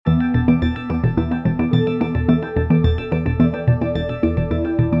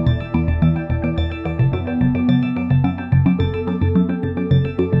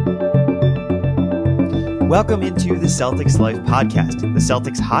Welcome into the Celtics Life podcast. The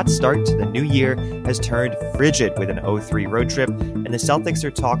Celtics' hot start to the new year has turned frigid with an 0-3 road trip, and the Celtics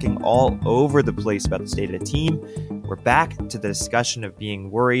are talking all over the place about the state of the team. We're back to the discussion of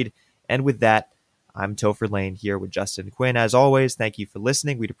being worried, and with that, I'm Topher Lane here with Justin Quinn. As always, thank you for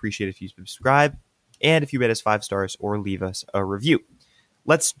listening. We'd appreciate it if you subscribe, and if you rate us 5 stars or leave us a review.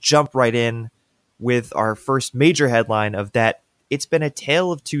 Let's jump right in with our first major headline of that. It's been a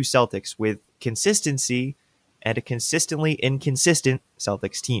tale of two Celtics with consistency and a consistently inconsistent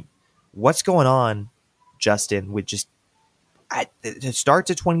Celtics team. What's going on, Justin, with just the start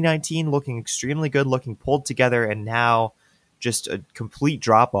to 2019 looking extremely good, looking pulled together, and now just a complete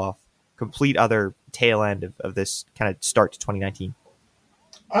drop-off, complete other tail end of this kind of start to 2019?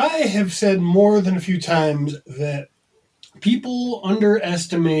 I have said more than a few times that people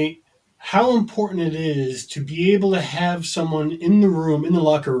underestimate how important it is to be able to have someone in the room, in the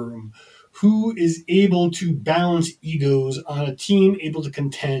locker room, who is able to balance egos on a team able to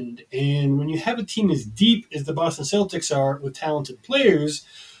contend. And when you have a team as deep as the Boston Celtics are with talented players,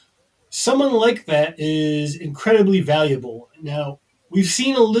 someone like that is incredibly valuable. Now, we've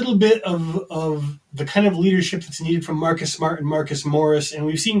seen a little bit of the kind of leadership that's needed from Marcus Smart and Marcus Morris, and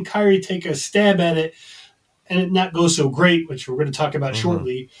we've seen Kyrie take a stab at it and it not go so great, which we're going to talk about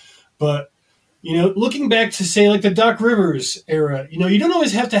shortly. But, looking back to, say, like the Doc Rivers era, you don't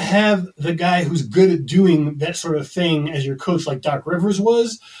always have to have the guy who's good at doing that sort of thing as your coach like Doc Rivers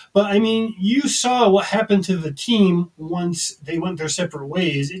was. But, you saw what happened to the team once they went their separate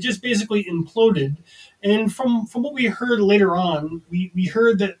ways. It just basically imploded. And from what we heard later on, we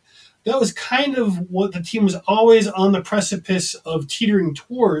heard that was kind of what the team was always on the precipice of teetering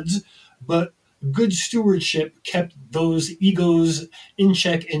towards, but good stewardship kept those egos in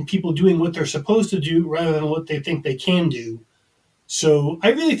check and people doing what they're supposed to do rather than what they think they can do. So I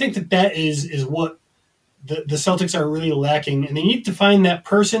really think that is what the Celtics are really lacking, and they need to find that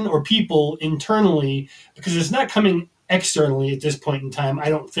person or people internally, because it's not coming externally at this point in time. I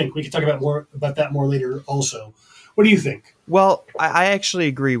don't think. We can talk about that more later also. What do you think? Well, I actually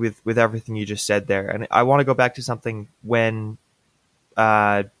agree with everything you just said there, and I want to go back to something when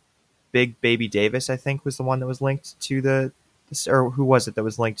Big Baby Davis, I think, was the one that was linked to or who was it that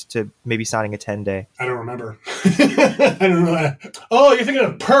was linked to maybe signing a 10-day? I don't remember. I don't know. Oh, you're thinking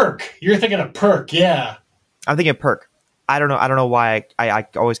of Perk. Yeah. I'm thinking of Perk. I don't know why I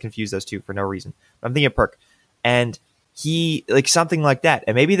always confuse those two for no reason. I'm thinking of Perk. And he, like something like that.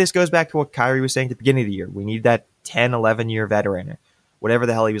 And maybe this goes back to what Kyrie was saying at the beginning of the year. We need that 10, 11-year veteran, or whatever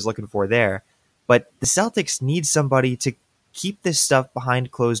the hell he was looking for there. But the Celtics need somebody to keep this stuff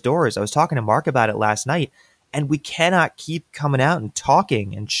behind closed doors. I was talking to Mark about it last night, and we cannot keep coming out and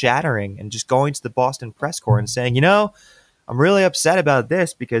talking and chattering and just going to the Boston press corps and saying, I'm really upset about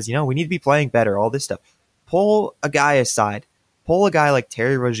this because, we need to be playing better, all this stuff. Pull a guy aside. Pull a guy like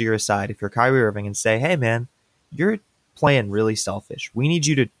Terry Rozier aside if you're Kyrie Irving and say, hey, man, you're playing really selfish. We need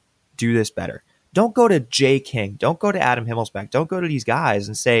you to do this better. Don't go to Jay King. Don't go to Adam Himmelsbach. Don't go to these guys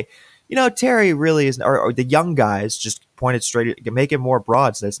and say, Terry really isn't, or the young guys just pointed straight, make it more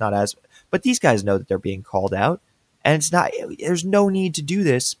broad so that it's not as, but these guys know that they're being called out, and there's no need to do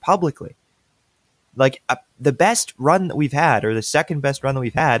this publicly. Like the best run that we've had, or the second best run that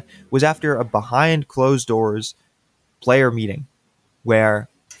we've had, was after a behind closed doors player meeting or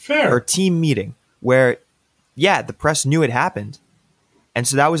team meeting where, the press knew it happened. And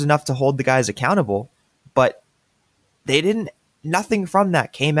so that was enough to hold the guys accountable, but nothing from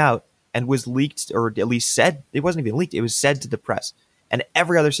that came out and was leaked, or at least said. It wasn't even leaked. It was said to the press. And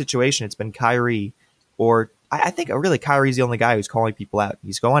every other situation, it's been Kyrie, or I think really Kyrie's the only guy who's calling people out.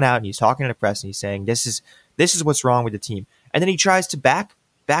 He's going out and he's talking to the press and he's saying, this is what's wrong with the team. And then he tries to back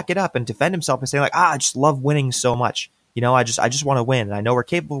it up and defend himself and say like, I just love winning so much. I just want to win. And I know we're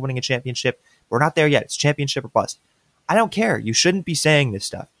capable of winning a championship. We're not there yet. It's championship or bust. I don't care. You shouldn't be saying this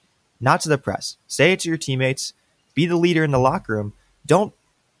stuff. Not to the press. Say it to your teammates. Be the leader in the locker room. Don't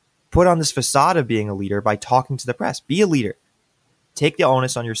put on this facade of being a leader by talking to the press. Be a leader. Take the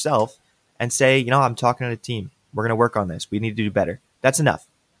onus on yourself and say, I'm talking to the team. We're going to work on this. We need to do better. That's enough.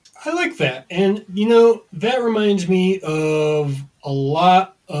 I like that. And, that reminds me of a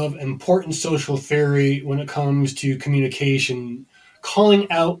lot of important social theory when it comes to communication, calling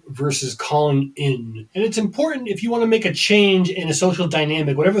out versus calling in. And it's important if you want to make a change in a social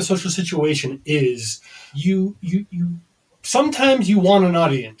dynamic, whatever the social situation is, you sometimes you want an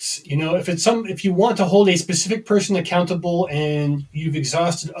audience. If you want to hold a specific person accountable and you've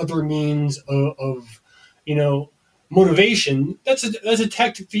exhausted other means of motivation, that's a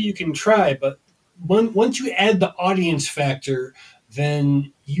tactic that you can try. But once you add the audience factor,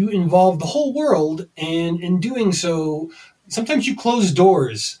 then you involve the whole world. And in doing so, sometimes you close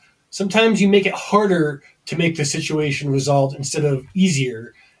doors. Sometimes you make it harder to make the situation resolved instead of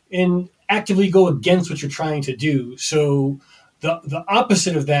easier, and actively go against what you're trying to do. So the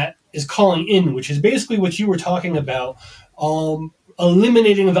opposite of that is calling in, which is basically what you were talking about.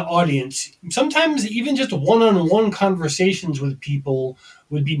 Eliminating the audience. Sometimes even just one-on-one conversations with people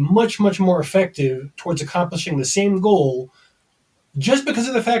would be much, much more effective towards accomplishing the same goal, just because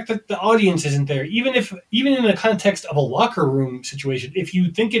of the fact that the audience isn't there. Even in the context of a locker room situation, if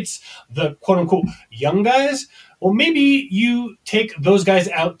you think it's the quote unquote young guys, well, maybe you take those guys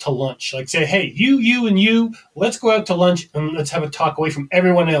out to lunch. Like, say, hey, you, and you, let's go out to lunch and let's have a talk away from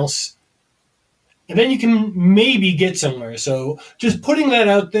everyone else. And then you can maybe get somewhere. So just putting that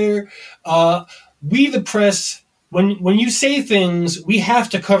out there, we, the press, when you say things, we have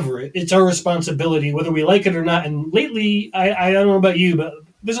to cover it. It's our responsibility, whether we like it or not. And lately, I don't know about you, but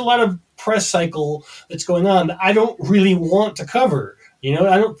there's a lot of press cycle that's going on that I don't really want to cover. You know,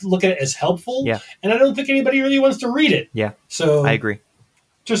 I don't look at it as helpful, Yeah. and I don't think anybody really wants to read it. Yeah, So I agree.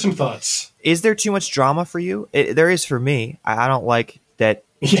 Just some thoughts. Is there too much drama for you? There is for me. I don't like that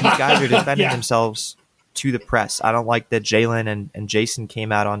these guys are defending themselves to the press. I don't like that Jalen and Jason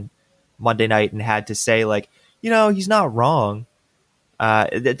came out on Monday night and had to say, like, he's not wrong.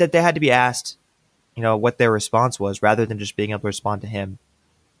 That they had to be asked, what their response was rather than just being able to respond to him.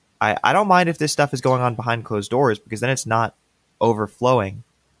 I don't mind if this stuff is going on behind closed doors, because then it's not overflowing.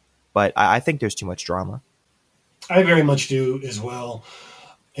 But I think there's too much drama. I very much do as well.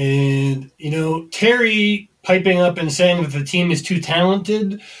 And, Terry piping up and saying that the team is too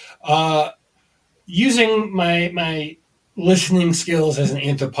talented, using my listening skills as an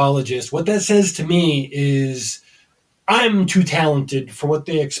anthropologist, what that says to me is I'm too talented for what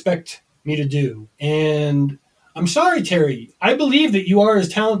they expect me to do. And I'm sorry, Terry. I believe that you are as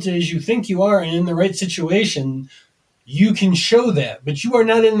talented as you think you are, and in the right situation, you can show that. But you are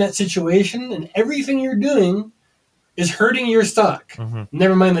not in that situation, and everything you're doing is hurting your stock. Mm-hmm.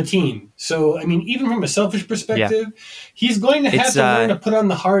 Never mind the team. So, I mean, even from a selfish perspective, he's going to have to learn to put on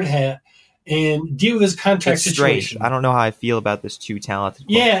the hard hat and deal with his contract situation. Strange. I don't know how I feel about this too talented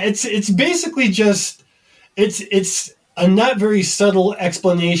quote. Yeah, it's basically just it's a not very subtle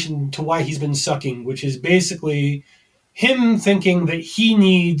explanation to why he's been sucking, which is basically him thinking that he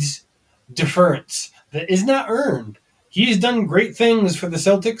needs deference that is not earned. He has done great things for the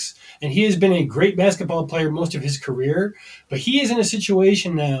Celtics, and he has been a great basketball player most of his career, but he is in a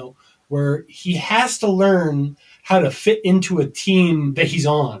situation now where he has to learn how to fit into a team that he's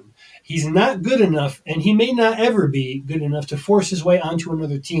on. He's not good enough, and he may not ever be good enough to force his way onto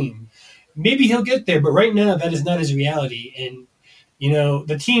another team. Maybe he'll get there, but right now that is not his reality. And,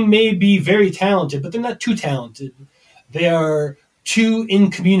 the team may be very talented, but they're not too talented. They are too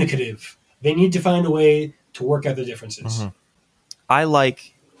incommunicative. They need to find a way to work out the differences. Mm-hmm. I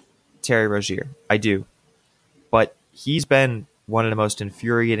like Terry Rozier. I do. But he's been one of the most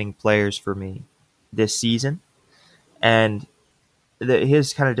infuriating players for me this season. And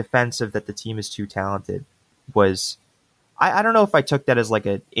his kind of defense of that the team is too talented was... I don't know if I took that as like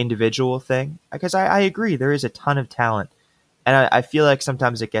an individual thing, because I agree there is a ton of talent, and I feel like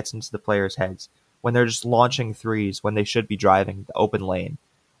sometimes it gets into the players' heads when they're just launching threes when they should be driving the open lane,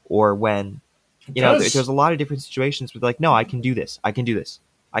 or when there's a lot of different situations where they're like, no, I can do this, I can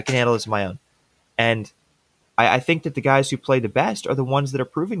handle this on my own, and I think that the guys who play the best are the ones that are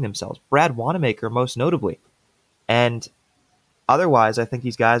proving themselves. Brad Wanamaker most notably, and otherwise, I think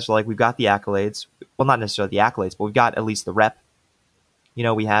these guys are like, we've got the accolades. Well, not necessarily the accolades, but we've got at least the rep.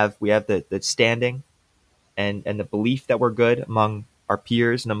 We have the standing and the belief that we're good among our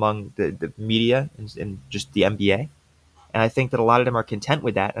peers and among the media and just the NBA. And I think that a lot of them are content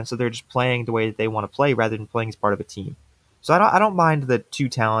with that, and so they're just playing the way that they want to play rather than playing as part of a team. So I don't mind the too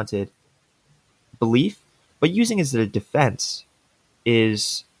talented belief, but using it as a defense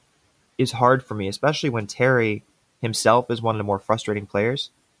is hard for me, especially when Terry himself is one of the more frustrating players,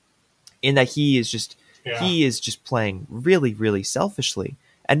 in that he is just playing really, really selfishly.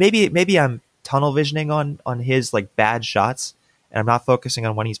 And maybe I'm tunnel visioning on his like bad shots, and I'm not focusing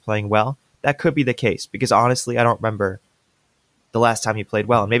on when he's playing well. That could be the case, because honestly, I don't remember the last time he played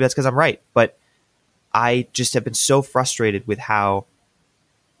well, and maybe that's because I'm right. But I just have been so frustrated with how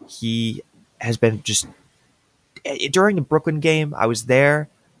he has been just during the Brooklyn game. I was there,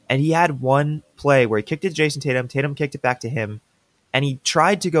 and he had one play where he kicked it to Jason Tatum. Tatum kicked it back to him, and he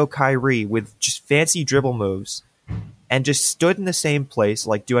tried to go Kyrie with just fancy dribble moves and just stood in the same place,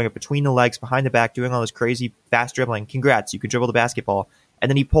 like doing it between the legs, behind the back, doing all this crazy fast dribbling. Congrats, you could dribble the basketball. And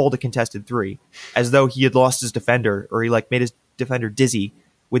then he pulled a contested three as though he had lost his defender, or he like made his defender dizzy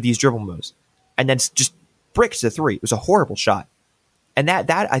with these dribble moves, and then just bricks the three. It was a horrible shot. And that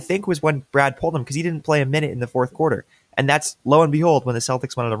I think was when Brad pulled him because he didn't play a minute in the fourth quarter. And that's, lo and behold, when the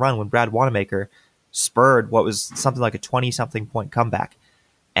Celtics wanted to run, when Brad Wanamaker spurred what was something like a 20-something point comeback.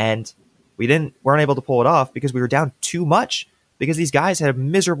 And weren't able to pull it off because we were down too much, because these guys had a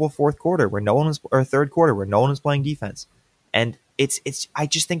miserable fourth quarter where no one was, or third quarter where no one was playing defense. And I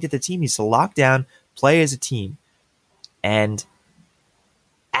just think that the team needs to lock down, play as a team, and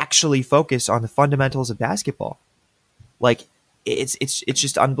actually focus on the fundamentals of basketball. Like, it's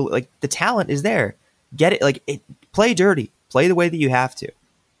just unbelievable. Like, the talent is there. Get it. Play dirty. Play the way that you have to.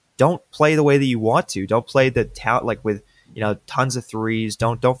 Don't play the way that you want to. Don't play the talent like with tons of threes.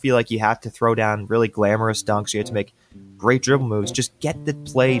 Don't feel like you have to throw down really glamorous dunks. You have to make great dribble moves. Just get the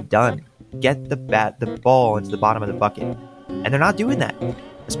play done. Get the ball into the bottom of the bucket. And they're not doing that,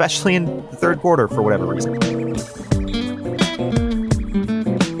 especially in the third quarter for whatever reason.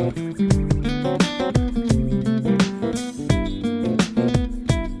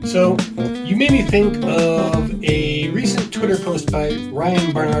 So, you made me think of a recent Twitter post by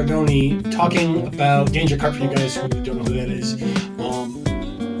Ryan Bernardoni talking about Danger Cart, for you guys who don't know who that is.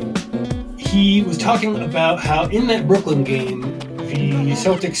 He was talking about how in that Brooklyn game, the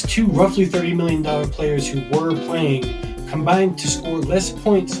Celtics' two roughly $30 million players who were playing combined to score less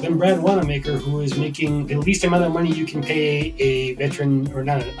points than Brad Wanamaker, who is making the least amount of money you can pay a veteran, or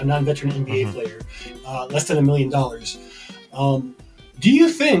not a non-veteran NBA player, less than $1 million. Do you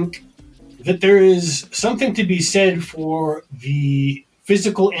think that there is something to be said for the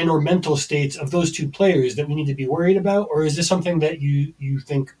physical and or mental states of those two players that we need to be worried about? Or is this something that you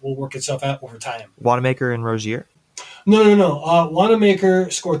think will work itself out over time? Wanamaker and Rozier? No. Wanamaker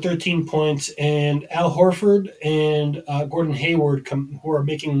scored 13 points, and Al Horford and Gordon Hayward, who are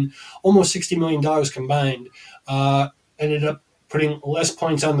making almost $60 million combined, ended up putting less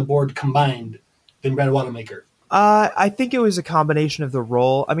points on the board combined than Brad Wanamaker. I think it was a combination of the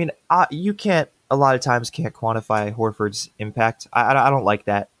role. I mean, you can't quantify Horford's impact. I don't like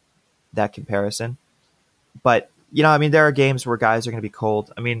that comparison. But, there are games where guys are going to be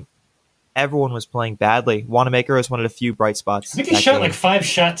cold. I mean, everyone was playing badly. Wanamaker was one of the few bright spots. I think he shot like 5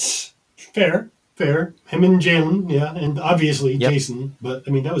 shots. Fair. Him and Jalen, yeah, and obviously Jason. But,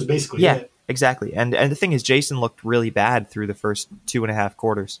 that was basically it. Exactly. And the thing is, Jason looked really bad through the first 2.5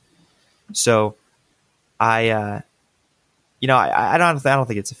 quarters. So I don't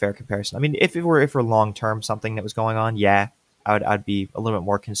think it's a fair comparison. I mean, if it were long term something that was going on, I'd be a little bit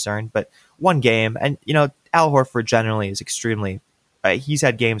more concerned. But one game, and Al Horford generally is extremely. He's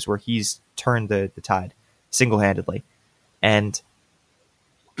had games where he's turned the tide single handedly, and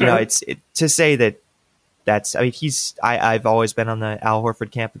to say that's. I mean, I've always been on the Al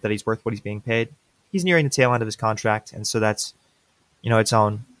Horford camp that he's worth what he's being paid. He's nearing the tail end of his contract, and so that's its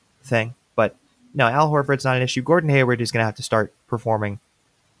own thing. But no, Al Horford's not an issue. Gordon Hayward is going to have to start performing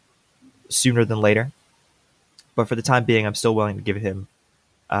sooner than later. But for the time being, I'm still willing to give him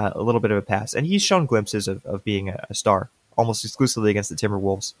a little bit of a pass. And he's shown glimpses of being a star, almost exclusively against the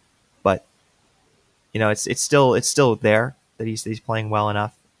Timberwolves. But it's still there that he's playing well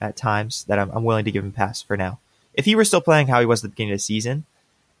enough at times that I'm willing to give him a pass for now. If he were still playing how he was at the beginning of the season,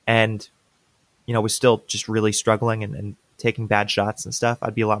 and was still just really struggling and taking bad shots and stuff,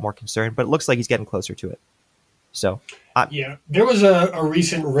 I'd be a lot more concerned. But it looks like he's getting closer to it. So, there was a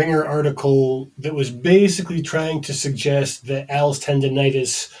recent Ringer article that was basically trying to suggest that Al's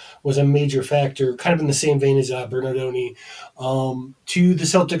tendonitis was a major factor, kind of in the same vein as Bernardoni, to the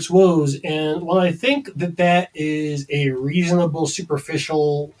Celtics' woes. And while I think that is a reasonable,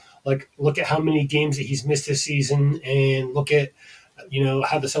 superficial, look at how many games that he's missed this season and look at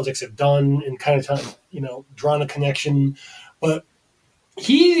how the Celtics have done and kind of drawn a connection, but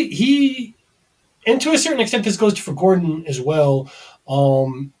he and to a certain extent this goes for Gordon as well.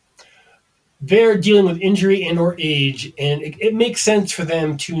 They're dealing with injury and or age, and it makes sense for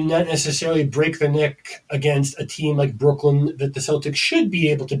them to not necessarily break the neck against a team like Brooklyn that the Celtics should be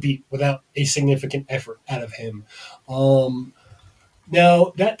able to beat without a significant effort out of him.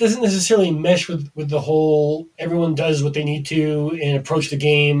 Now, that doesn't necessarily mesh with the whole everyone does what they need to and approach the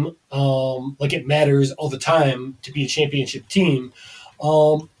game like it matters all the time to be a championship team.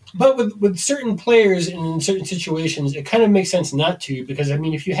 But with certain players and in certain situations, it kind of makes sense not to, because,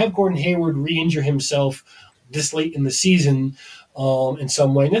 if you have Gordon Hayward re-injure himself this late in the season in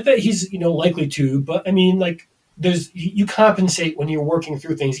some way, not that he's likely to, but, you compensate when you're working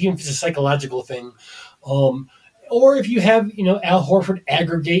through things, even if it's a psychological thing. Or if you have, Al Horford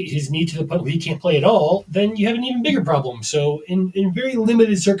aggregate his knee to the point where he can't play at all, then you have an even bigger problem. So in very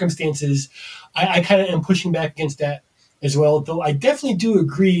limited circumstances, I kind of am pushing back against that as well. Though I definitely do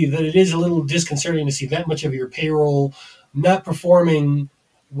agree that it is a little disconcerting to see that much of your payroll not performing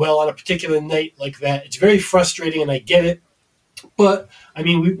well on a particular night like that. It's very frustrating, and I get it. But I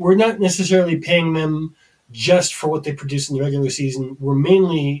mean, we're not necessarily paying them just for what they produce in the regular season. We're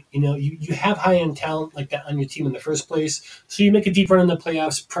mainly, you have high end talent like that on your team in the first place, so you make a deep run in the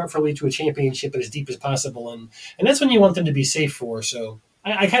playoffs, preferably to a championship, but as deep as possible, and that's when you want them to be safe for. So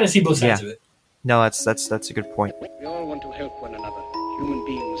I kind of see both sides of it. No, that's a good point. We all want to help one another. Human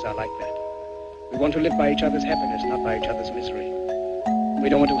beings are like that. We want to live by each other's happiness, not by each other's misery. We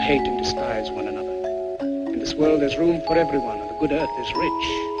don't want to hate and despise one another. In this world, there's room for everyone, and the good earth is rich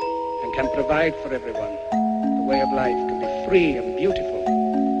and can provide for everyone. The way of life can be free and beautiful,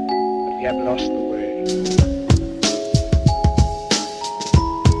 but we have lost the way.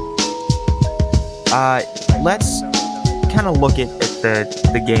 Let's kind of look at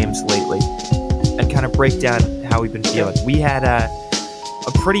the games lately and kind of break down how we've been feeling. We had a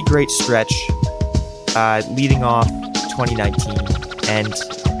pretty great stretch leading off 2019, and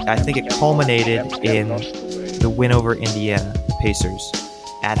I think it culminated in the win over Indiana Pacers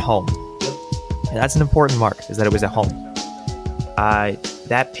at home. And that's an important mark, is that it was at home.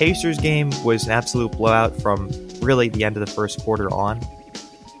 That Pacers game was an absolute blowout from really the end of the first quarter on.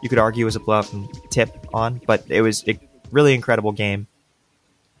 You could argue it was a blowout from tip on, but it was a really incredible game.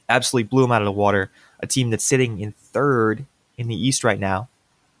 Absolutely blew them out of the water. A team that's sitting in third in the East right now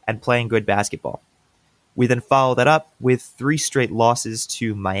and playing good basketball. We then followed that up with 3 straight losses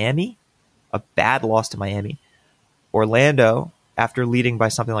to Miami, a bad loss to Miami. Orlando, after leading by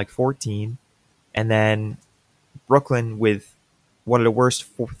something like 14, and then Brooklyn with one of the worst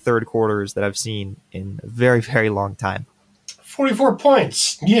third quarters that I've seen in a very, very long time. 44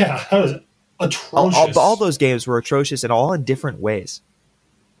 points. Yeah, that was atrocious. All those games were atrocious and all in different ways.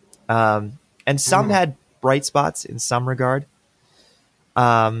 And some had bright spots in some regard.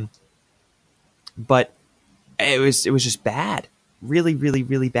 But it was just bad. Really, really,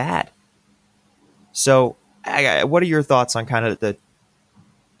 really bad. So what are your thoughts on kind of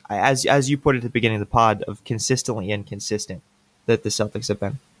as you put it at the beginning of the pod, of consistently inconsistent that the Celtics have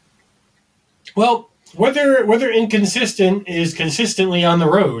been? Well, whether inconsistent is consistently on the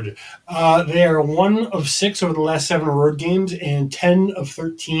road. They are 1 of 6 over the last 7 road games and 10 of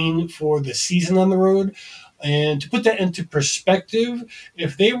 13 for the season on the road. And to put that into perspective,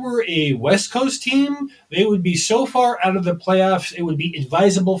 if they were a West Coast team, they would be so far out of the playoffs, it would be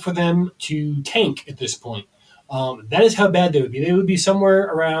advisable for them to tank at this point. That is how bad they would be. They would be somewhere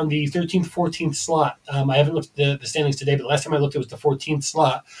around the 13th, 14th slot. I haven't looked at the standings today, but the last time I looked, it was the 14th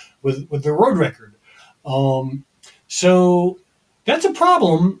slot with the road record. So that's a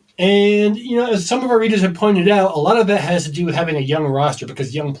problem. And, as some of our readers have pointed out, a lot of that has to do with having a young roster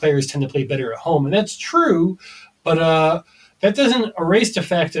because young players tend to play better at home. And that's true, but that doesn't erase the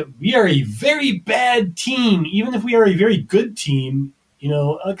fact that we are a very bad team. Even if we are a very good team,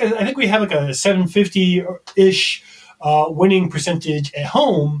 I think we have like a 750-ish winning percentage at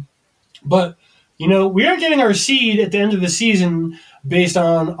home. But, we are getting our seed at the end of the season based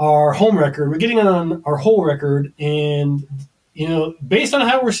on our home record. We're getting it on our whole record, and based on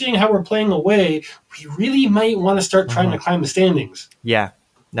how we're seeing how we're playing away, we really might want to start trying to climb the standings. Yeah,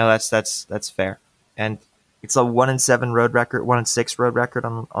 no, that's fair. And it's a 1-7 road record, 1-6 road record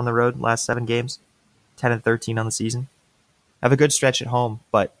on the road last 7 games, 10-13 on the season. Have a good stretch at home,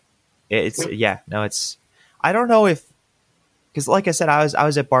 but it's I don't know if, because like I said, I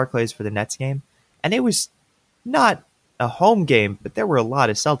was at Barclays for the Nets game, and it was not a home game, but there were a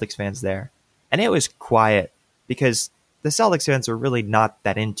lot of Celtics fans there, and it was quiet because the Celtics fans were really not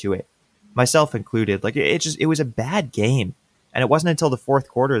that into it, myself included. Like it was a bad game, and it wasn't until the fourth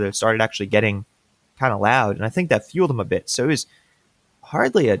quarter that it started actually getting kind of loud, and I think that fueled them a bit. So it was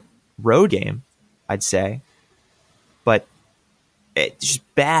hardly a road game, I'd say, but it's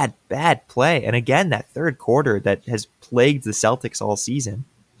just bad play. And again, that third quarter that has plagued the Celtics all season.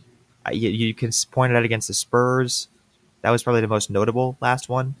 You can point it out against the Spurs. That was probably the most notable last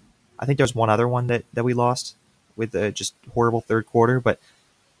one. I think there was one other one that we lost with a just horrible third quarter. But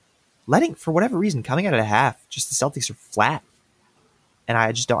for whatever reason, coming out of the half, just the Celtics are flat. And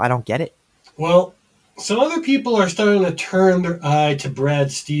I don't get it. Well, some other people are starting to turn their eye to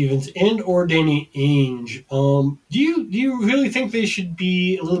Brad Stevens and or Danny Ainge. Do you really think they should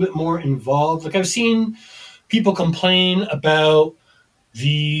be a little bit more involved? Like, I've seen people complain about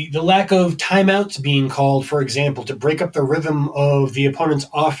The lack of timeouts being called, for example, to break up the rhythm of the opponent's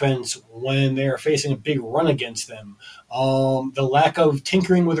offense when they are facing a big run against them. The lack of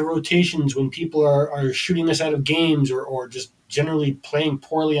tinkering with the rotations when people are shooting us out of games or just generally playing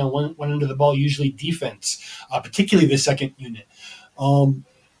poorly on one end of the ball, usually defense, particularly the second unit.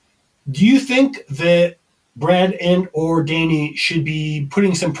 Do you think that Brad and or Danny should be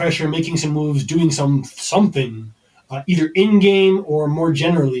putting some pressure, making some moves, doing something, either in game or more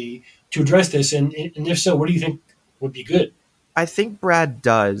generally, to address this? And if so, what do you think would be good? I think Brad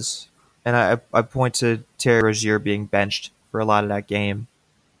does, and I point to Terry Rozier being benched for a lot of that game.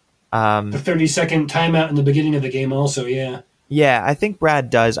 The 30-second timeout in the beginning of the game also, yeah. Yeah, I think Brad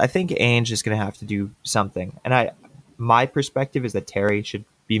does. I think Ainge is going to have to do something. And my perspective is that Terry should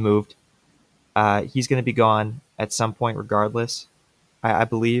be moved. He's going to be gone at some point regardless, I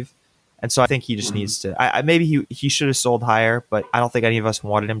believe. And so I think he just needs to... maybe he should have sold higher, but I don't think any of us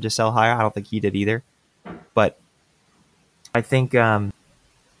wanted him to sell higher. I don't think he did either. But I think that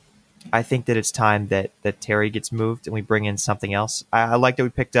it's time that Terry gets moved and we bring in something else. I like that we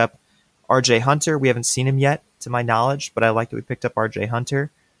picked up R.J. Hunter. We haven't seen him yet, to my knowledge, but I like that we picked up R.J.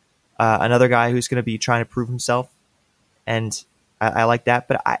 Hunter, another guy who's going to be trying to prove himself, and I like that.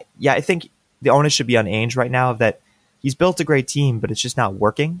 But I think the onus should be on Ainge right now of that he's built a great team, but it's just not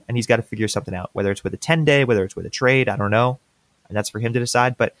working, and he's got to figure something out, whether it's with a 10-day, whether it's with a trade, I don't know, and that's for him to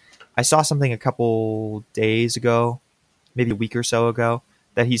decide. But I saw something a couple days ago, maybe a week or so ago,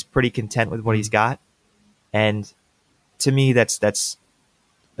 that he's pretty content with what he's got, and to me that's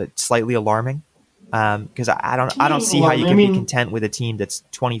slightly alarming, because I don't see how you can be content with a team that's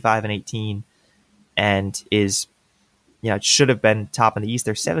 25-18 and is, should have been top in the East.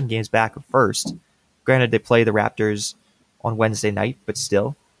 They're 7 games back of first. Granted, they play the Raptors on Wednesday night, but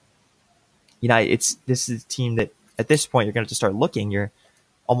still, this is a team that at this point you're going to have to start looking. You're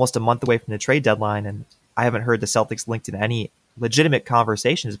almost a month away from the trade deadline, and I haven't heard the Celtics linked in any legitimate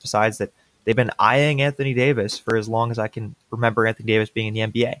conversations besides that they've been eyeing Anthony Davis for as long as I can remember Anthony Davis being in the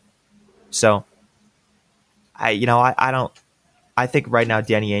NBA. So, I think right now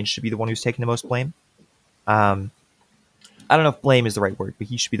Danny Ainge should be the one who's taking the most blame. I don't know if blame is the right word, but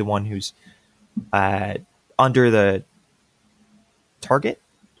he should be the one who's under the target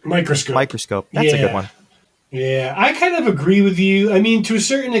microscope. That's a good one. Yeah, I kind of agree with you. I mean, to a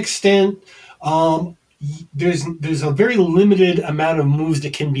certain extent, there's a very limited amount of moves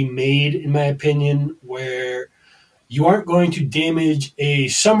that can be made, in my opinion, where you aren't going to damage a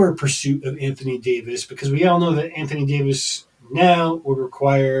summer pursuit of Anthony Davis, because we all know that Anthony Davis now would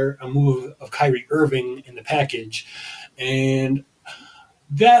require a move of Kyrie Irving in the package. And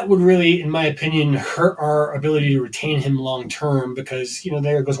that would really, in my opinion, hurt our ability to retain him long term, because,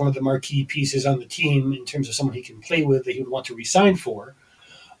 there goes one of the marquee pieces on the team in terms of someone he can play with that he would want to re-sign for.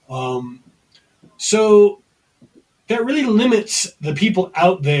 So that really limits the people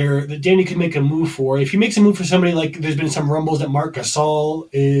out there that Danny could make a move for. If he makes a move for somebody, like there's been some rumbles that Marc Gasol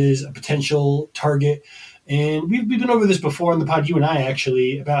is a potential target. And we've been over this before on the pod, you and I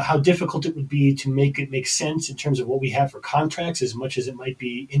actually, about how difficult it would be to make it make sense in terms of what we have for contracts, as much as it might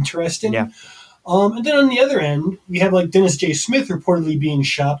be interesting. Yeah. And then on the other end, we have like Dennis J. Smith reportedly being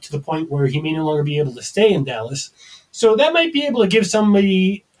shopped to the point where he may no longer be able to stay in Dallas. So that might be able to give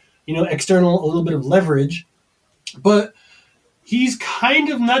somebody, external a little bit of leverage. But he's kind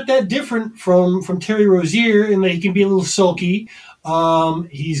of not that different from Terry Rozier in that he can be a little sulky.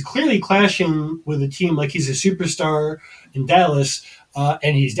 He's clearly clashing with a team like he's a superstar in Dallas,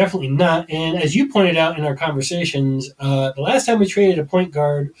 and he's definitely not. And as you pointed out in our conversations, the last time we traded a point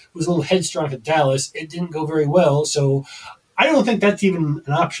guard who was a little headstrong at Dallas, it didn't go very well. So I don't think that's even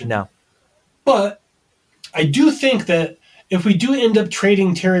an option. No. But I do think that if we do end up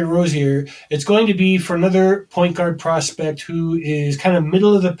trading Terry Rozier, it's going to be for another point guard prospect who is kind of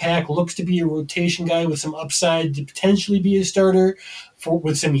middle of the pack, looks to be a rotation guy with some upside to potentially be a starter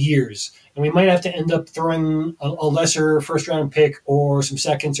with some years. And we might have to end up throwing a lesser first-round pick or some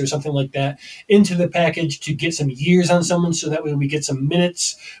seconds or something like that into the package to get some years on someone, so that way we get some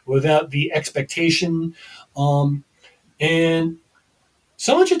minutes without the expectation. And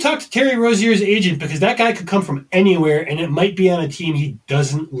someone should talk to Terry Rozier's agent, because that guy could come from anywhere, and it might be on a team he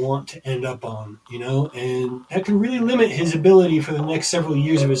doesn't want to end up on, and that can really limit his ability for the next several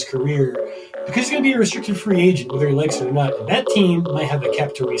years of his career, because he's going to be a restricted free agent, whether he likes it or not. And that team might have the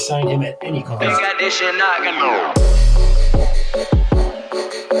cap to re-sign him at any cost.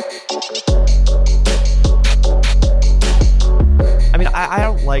 I mean, I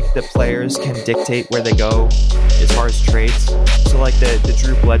don't like that players can dictate where they go as far as trades. So like the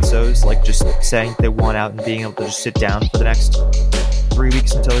Drew Bledsoes, like just saying they want out and being able to just sit down for the next 3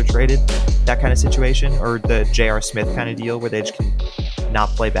 weeks until they're traded, that kind of situation, or the J.R. Smith kind of deal where they just can not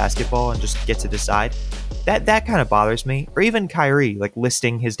play basketball and just get to decide. That kind of bothers me. Or even Kyrie, like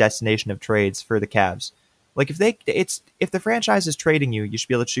listing his destination of trades for the Cavs. Like if the franchise is trading you, you should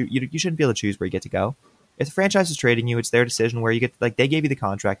be able to choose. You shouldn't be able to choose where you get to go. If the franchise is trading you, it's their decision where you get. Like they gave you the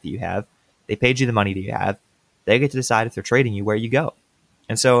contract that you have, they paid you the money that you have. They get to decide if they're trading you where you go.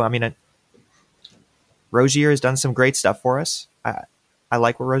 And so, I mean, Rozier has done some great stuff for us. I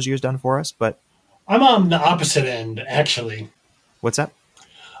like what Rozier's done for us, but I'm on the opposite end, actually. What's up?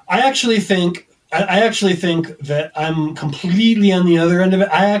 I actually think that I'm completely on the other end of it.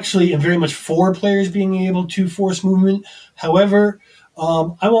 I actually am very much for players being able to force movement. However,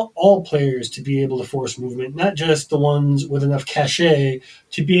 I want all players to be able to force movement, not just the ones with enough cachet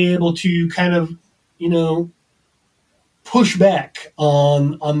to be able to kind of, push back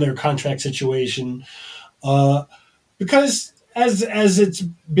on their contract situation. Because as it's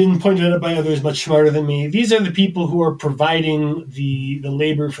been pointed out by others much smarter than me, these are the people who are providing the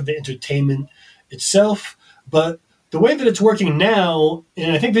labor for the entertainment itself. But the way that it's working now,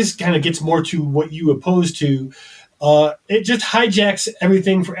 and I think this kind of gets more to what you oppose to, it just hijacks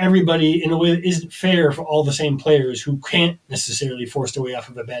everything for everybody in a way that isn't fair for all the same players who can't necessarily force their way off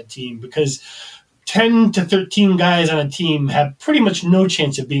of a bad team, because 10 to 13 guys on a team have pretty much no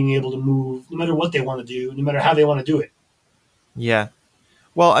chance of being able to move no matter what they want to do, no matter how they want to do it. Yeah.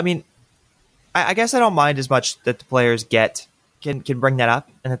 Well, I mean, I guess I don't mind as much that the players can bring that up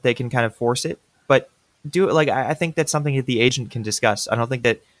and that they can kind of force it, but do it. Like, I think that's something that the agent can discuss. I don't think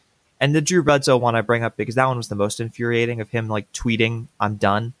that, and the Drew Bledsoe one I bring up because that one was the most infuriating, of him like tweeting, "I'm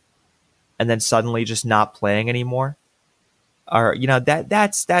done," and then suddenly just not playing anymore. Or,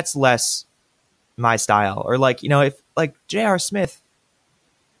 that's less my style. Or like, if like J.R. Smith,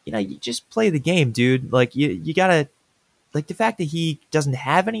 you just play the game, dude. Like you gotta, like the fact that he doesn't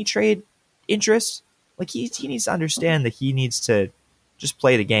have any trade interests, like he needs to understand that he needs to just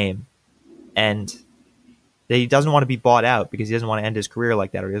play the game, and that he doesn't want to be bought out because he doesn't want to end his career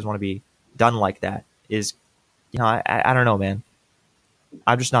like that, or he doesn't want to be done like that. Is, I don't know, man.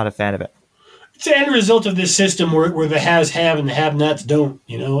 I'm just not a fan of it. It's the end result of this system where the haves have and the have-nots don't,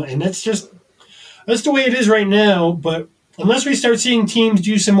 and that's the way it is right now. But unless we start seeing teams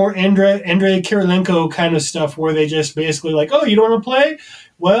do some more Andrei Kirilenko kind of stuff where they just basically like, oh, you don't want to play?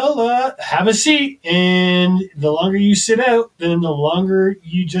 Well, have a seat. And the longer you sit out, then the longer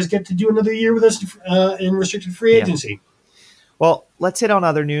you just get to do another year with us in restricted free agency. Yeah. Well, let's hit on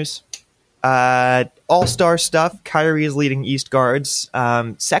other news. All-star stuff. Kyrie is leading East guards.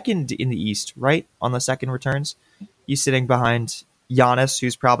 Second in the East, right? On the second returns. He's sitting behind Giannis,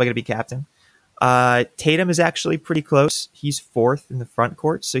 who's probably going to be captain. Tatum is actually pretty close. He's fourth in the front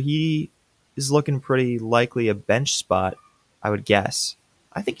court, so he is looking pretty likely a bench spot, I would guess.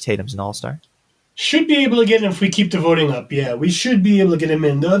 I think Tatum's an all-star. Should be able to get him if we keep the voting up. Yeah, we should be able to get him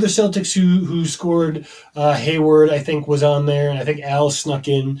in. The other Celtics who scored, Hayward, I think, was on there, and I think Al snuck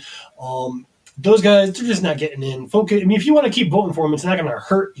in. Those guys, they're just not getting in. Focus. I mean, if you want to keep voting for him, it's not going to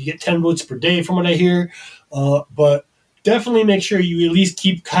hurt. You get 10 votes per day from what I hear. But definitely make sure you at least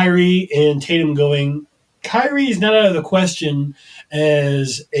keep Kyrie and Tatum going. Kyrie is not out of the question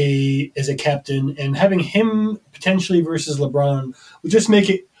as a captain, and having him potentially versus LeBron would just make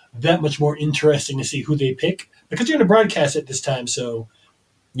it that much more interesting to see who they pick, because you're going to broadcast it this time. So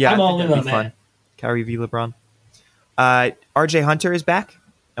yeah, I'm all in on that. Kyrie v. LeBron. RJ Hunter is back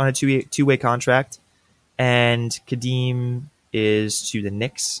on a two-way contract, and Kadeem is to the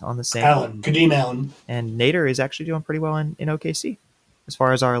Knicks on the same. Kadeem Allen. And Nader is actually doing pretty well in OKC as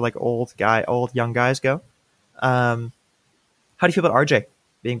far as our like old young guys go. How do you feel about RJ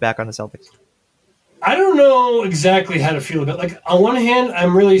being back on the Celtics? I don't know exactly how to feel about it. Like, on one hand,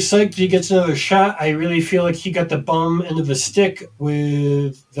 I'm really psyched he gets another shot. I really feel like he got the bum end of the stick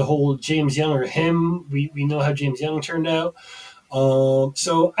with the whole James Young or him. We know how James Young turned out.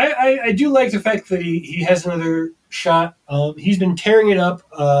 So I do like the fact that he has another shot. He's been tearing it up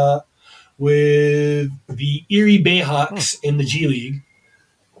with the Erie Bayhawks in the G League.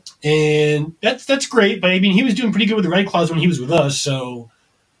 And that's great. But, I mean, he was doing pretty good with the Red Claws when he was with us, so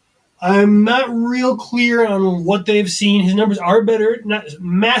I'm not real clear on what they've seen. His numbers are better, not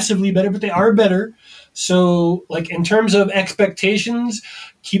massively better, but they are better. So, like, in terms of expectations,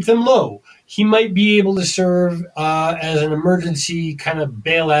 keep them low. He might be able to serve as an emergency kind of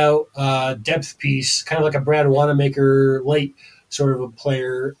bailout depth piece, kind of like a Brad Wanamaker light sort of a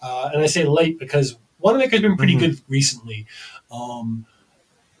player. And I say light because Wanamaker's been pretty good recently.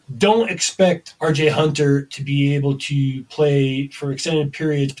 Don't expect RJ Hunter to be able to play for extended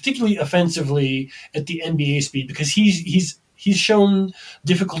periods, particularly offensively, at the NBA speed, because he's he's shown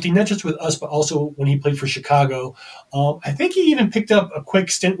difficulty, not just with us, but also when he played for Chicago. I think he even picked up a quick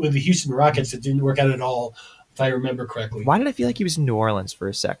stint with the Houston Rockets that didn't work out at all, if I remember correctly. Why did I feel like he was in New Orleans for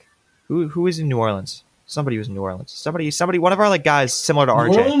a sec? Who was in New Orleans? Somebody was in New Orleans. Somebody, one of our like guys similar to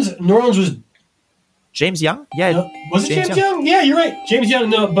RJ. New Orleans was James Young? Yeah. Was it James Young? Yeah, you're right. James Young,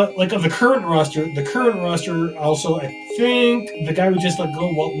 no, but like of the current roster also, I think the guy who just let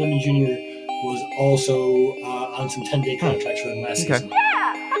go, Walt Lemon Jr., was also on some 10-day contracts for them last season.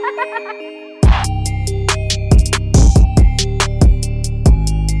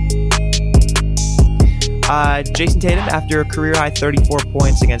 Jason Tatum, after a career-high 34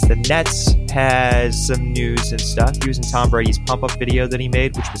 points against the Nets, has some news and stuff. He was in Tom Brady's pump-up video that he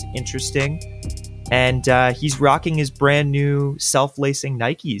made, which was interesting. And he's rocking his brand new self-lacing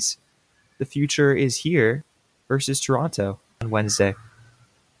Nikes. The future is here versus Toronto on Wednesday.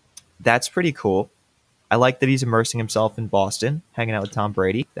 That's pretty cool. I like that he's immersing himself in Boston, hanging out with Tom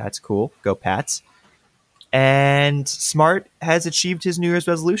Brady. That's cool. Go Pats. And Smart has achieved his New Year's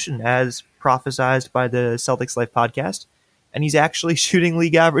resolution as prophesized by the Celtics Life podcast. And he's actually shooting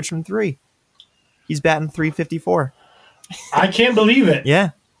league average from 3. He's batting .354. I can't believe it.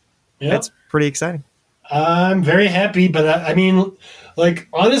 Yeah. Yep. That's pretty exciting. I'm very happy, but I mean, like,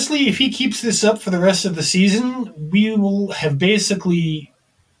 honestly, if he keeps this up for the rest of the season, we will have basically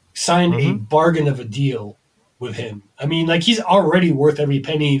signed a bargain of a deal with him. I mean, like, he's already worth every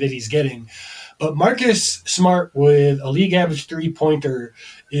penny that he's getting. But Marcus Smart with a league average 3-pointer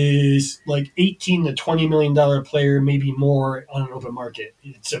is like $18 to $20 million player, maybe more on an open market.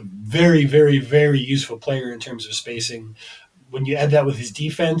 It's a very, very, very useful player in terms of spacing. When you add that with his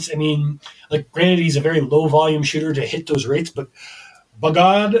defense, I mean, like, granted, he's a very low volume shooter to hit those rates, but by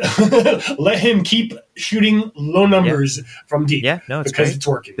God, let him keep shooting low numbers from deep. Yeah, no, it's because great. It's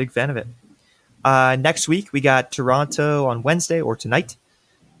working. Big fan of it. Next week, we got Toronto on Wednesday or tonight,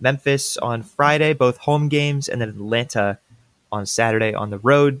 Memphis on Friday, both home games, and then Atlanta on Saturday on the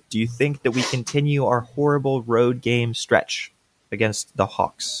road. Do you think that we continue our horrible road game stretch against the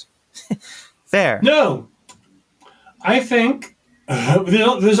Hawks? Fair. No. I think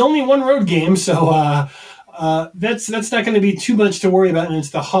there's only one road game, so that's not going to be too much to worry about, and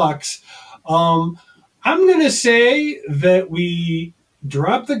it's the Hawks. I'm going to say that we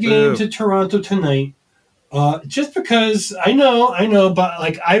drop the game to Toronto tonight, just because I know, but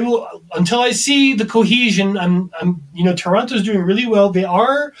like I will until I see the cohesion. I'm Toronto's doing really well. They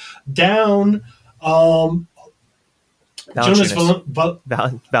are down. Jonas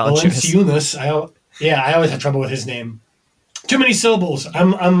Valanciunas. I always have trouble with his name. Too many syllables.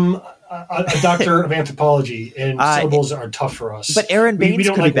 I'm a doctor of anthropology, and syllables are tough for us. But Aaron Baines we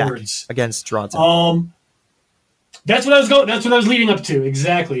don't could like be back words against Toronto. That's what I was leading up to,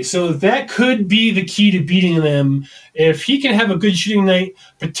 exactly. So that could be the key to beating them. If he can have a good shooting night,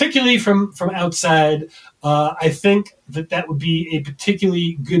 particularly from outside, I think that would be a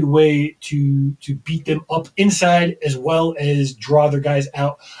particularly good way to beat them up inside, as well as draw their guys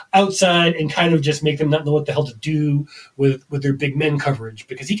outside and kind of just make them not know what the hell to do with their big men coverage,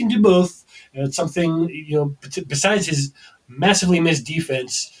 because he can do both. And it's something, besides his massively missed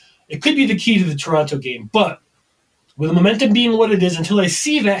defense, it could be the key to the Toronto game. But with the momentum being what it is, until I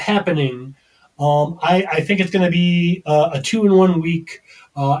see that happening, I think it's going to be a 2-1 week,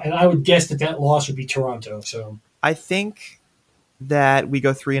 and I would guess that loss would be Toronto. So I think that we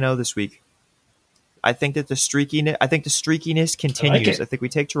go 3-0 this week. I think that the streakiness continues. I think we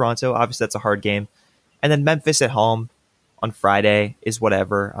take Toronto. Obviously, that's a hard game, and then Memphis at home on Friday is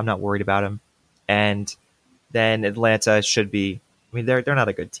whatever. I'm not worried about them, and then Atlanta should be. I mean, they're not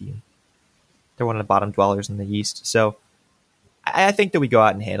a good team. They're one of the bottom dwellers in the East. So I think that we go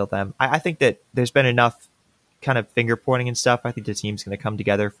out and handle them. I think that there's been enough kind of finger pointing and stuff. I think the team's going to come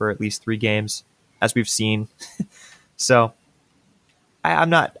together for at least 3 games, as we've seen. So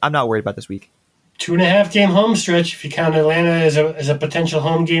I'm not worried about this week. 2.5 game home stretch, if you count Atlanta as a potential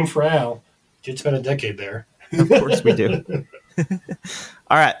home game for Al. Did spend a decade there. Of course we do.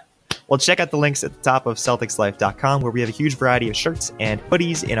 All right. Well, check out the links at the top of CelticsLife.com, where we have a huge variety of shirts and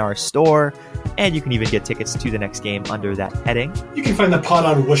hoodies in our store, and you can even get tickets to the next game under that heading. You can find the pod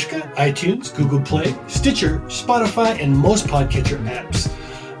on Whooshka, iTunes, Google Play, Stitcher, Spotify, and most podcatcher apps.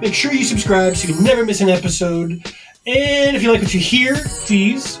 Make sure you subscribe so you never miss an episode. And if you like what you hear,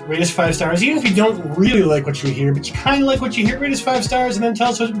 please rate us 5 stars. Even if you don't really like what you hear, but you kind of like what you hear, rate us 5 stars and then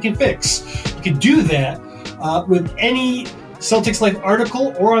tell us what we can fix. You can do that with any Celtics Life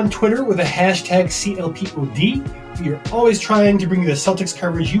article or on Twitter with a hashtag CLPOD. We are always trying to bring you the Celtics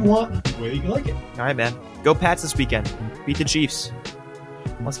coverage you want the way you like it. All right, man. Go Pats this weekend. Beat the Chiefs.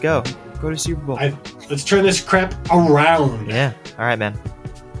 Let's go. Go to Super Bowl. Let's turn this crap around. Yeah. All right, man.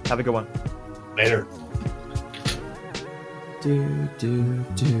 Have a good one. Later. Do.